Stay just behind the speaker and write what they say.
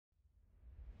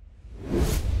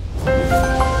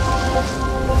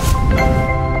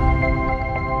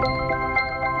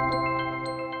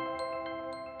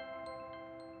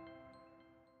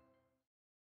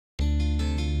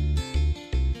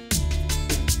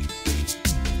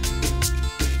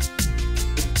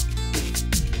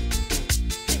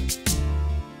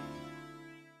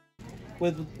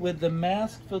With the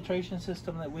mask filtration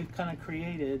system that we've kind of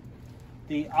created,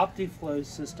 the OptiFlow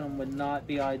system would not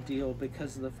be ideal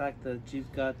because of the fact that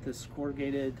you've got this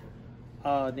corrugated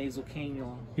nasal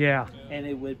cannula. Yeah. And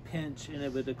it would pinch and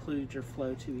it would occlude your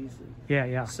flow too easily. Yeah,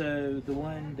 yeah. So the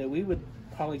one that we would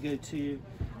probably go to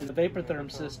is a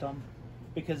Vapotherm system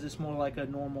because it's more like a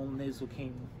normal nasal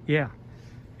cannula. Yeah.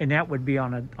 And that would be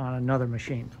on another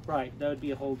machine. Right. That would be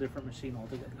a whole different machine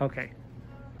altogether. Okay.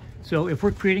 So if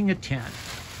we're creating a tent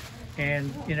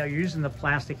and, you know, you're using the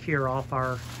plastic here off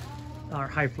our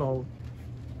high flow,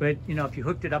 but, you know, if you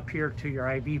hooked it up here to your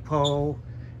IV pole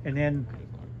and then,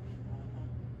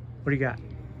 what do you got?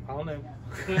 I don't know.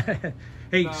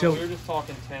 Hey, no, so we're just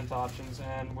talking tent options,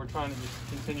 and we're trying to just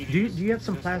continue to do you have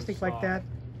some plastic like that?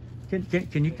 Can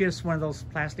you give us one of those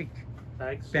plastic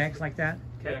bags like that?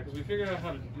 Yeah, because we figured out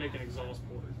how to make an exhaust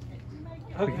port.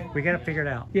 Okay. We got to figure it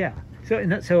out. Yeah.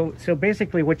 So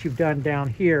basically, what you've done down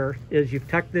here is you've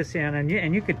tucked this in, and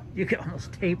you could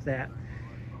almost tape that,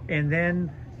 and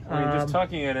then I mean, just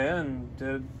tucking it in.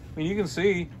 I mean, you can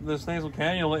see this nasal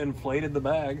cannula inflated the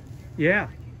bag. Yeah.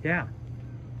 Yeah.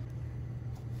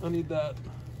 I need that.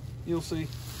 You'll see.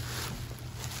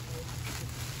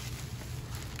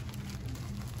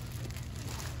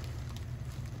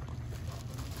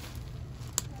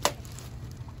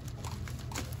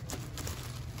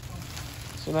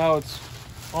 So now it's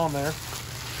on there.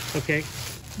 Okay.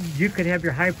 You could have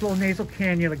your high flow nasal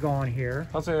cannula going here.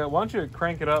 I'll say, why don't you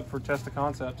crank it up for test the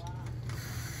concept?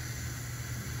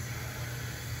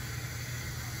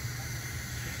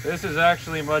 This is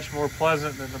actually much more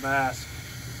pleasant than the mask.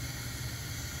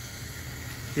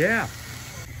 Yeah.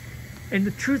 And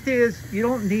the truth is, you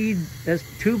don't need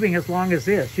tubing as long as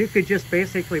this. You could just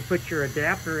basically put your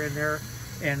adapter in there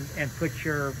and put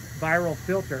your viral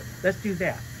filter. Let's do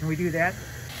that. Can we do that?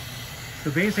 So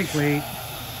basically,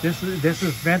 this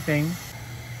is venting.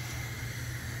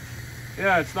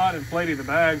 Yeah, it's not inflating the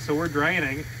bag, so we're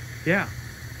draining. Yeah.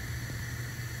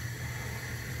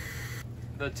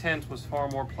 The tent was far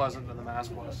more pleasant than the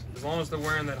mask was. As long as they're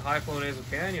wearing that high flow nasal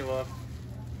cannula,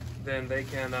 then they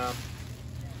can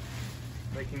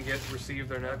receive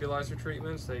their nebulizer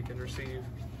treatments. They can receive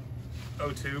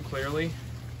O2 clearly.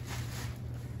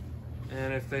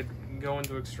 And if they go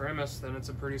into extremis, then it's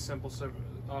a pretty simple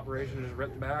operation. Just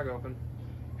rip the bag open.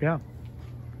 Yeah.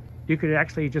 You could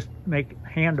actually just make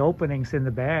hand openings in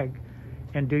the bag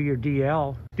and do your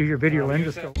DL, do your video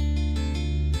endoscope.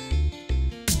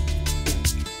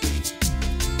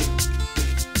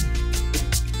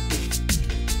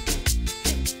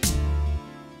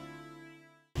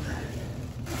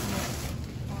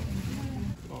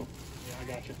 Oh, yeah, I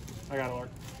got you. I got it, Lark.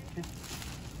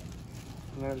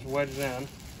 And I just wedge it in.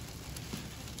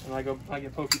 And I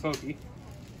get pokey.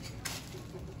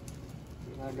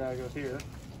 That guy goes here.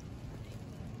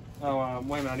 Oh,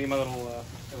 wait a minute, I need my little,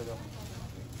 there we go.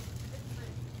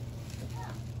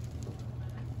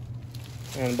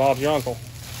 And Bob's your uncle.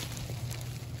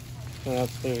 And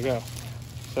there you go.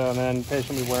 So, and then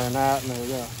patient will be wearing that, and there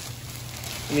you go.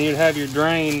 And then you'd have your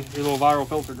drain, your little viral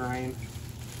filter drain,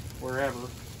 wherever.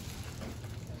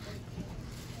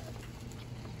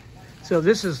 So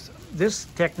this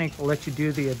technique will let you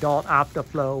do the adult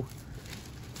OptiFlow.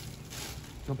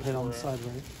 Don't put it on the side,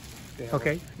 right? Yeah,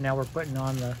 Okay, now we're putting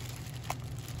on the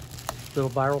little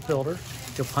viral filter.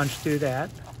 You'll punch through that.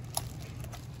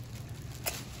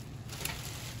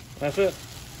 That's it.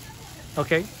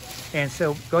 Okay, and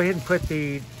so go ahead and put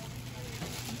the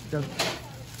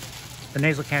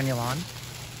nasal cannula on.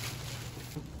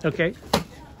 Okay.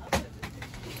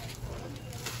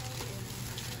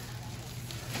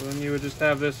 So then you would just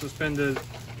have this suspended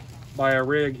by a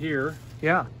rig here.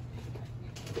 Yeah.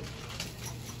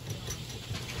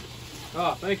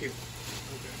 Ah, thank you. Okay,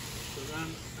 so then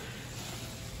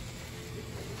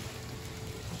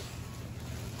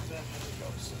it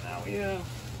goes. So now we have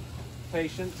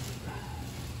patient.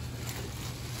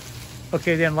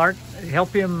 Okay, then Lark, help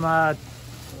him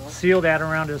seal that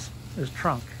around his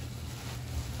trunk.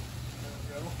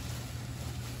 There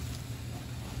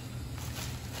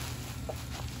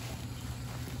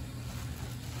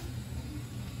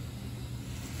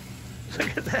we go.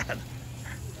 Look at that.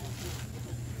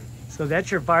 So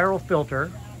that's your viral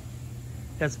filter.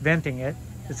 That's venting it.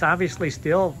 It's obviously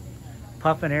still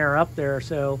puffing air up there.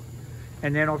 So,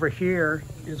 and then over here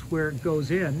is where it goes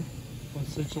in. Well,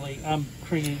 essentially, I'm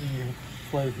creating your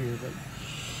flow here, but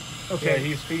Okay, yeah,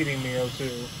 he's feeding me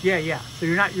O2. Yeah, yeah. So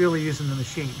you're not really using the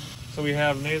machine. So we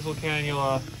have nasal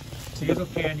cannula. Nasal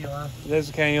cannula.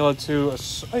 Nasal cannula to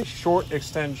a short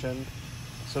extension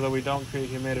so that we don't create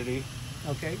humidity.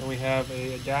 Okay. And we have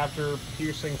a adapter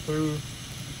piercing through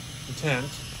the tent.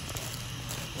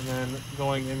 and then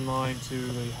going in line to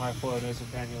the high flow nasal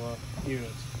cannula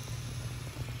units.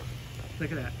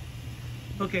 Look at that.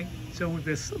 Okay, so with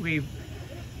this, we've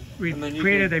And then you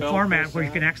created a can belt format this where you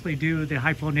out. can actually do the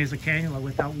high flow nasal cannula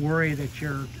without worry that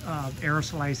you're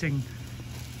aerosolizing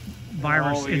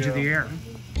virus all the, into the air.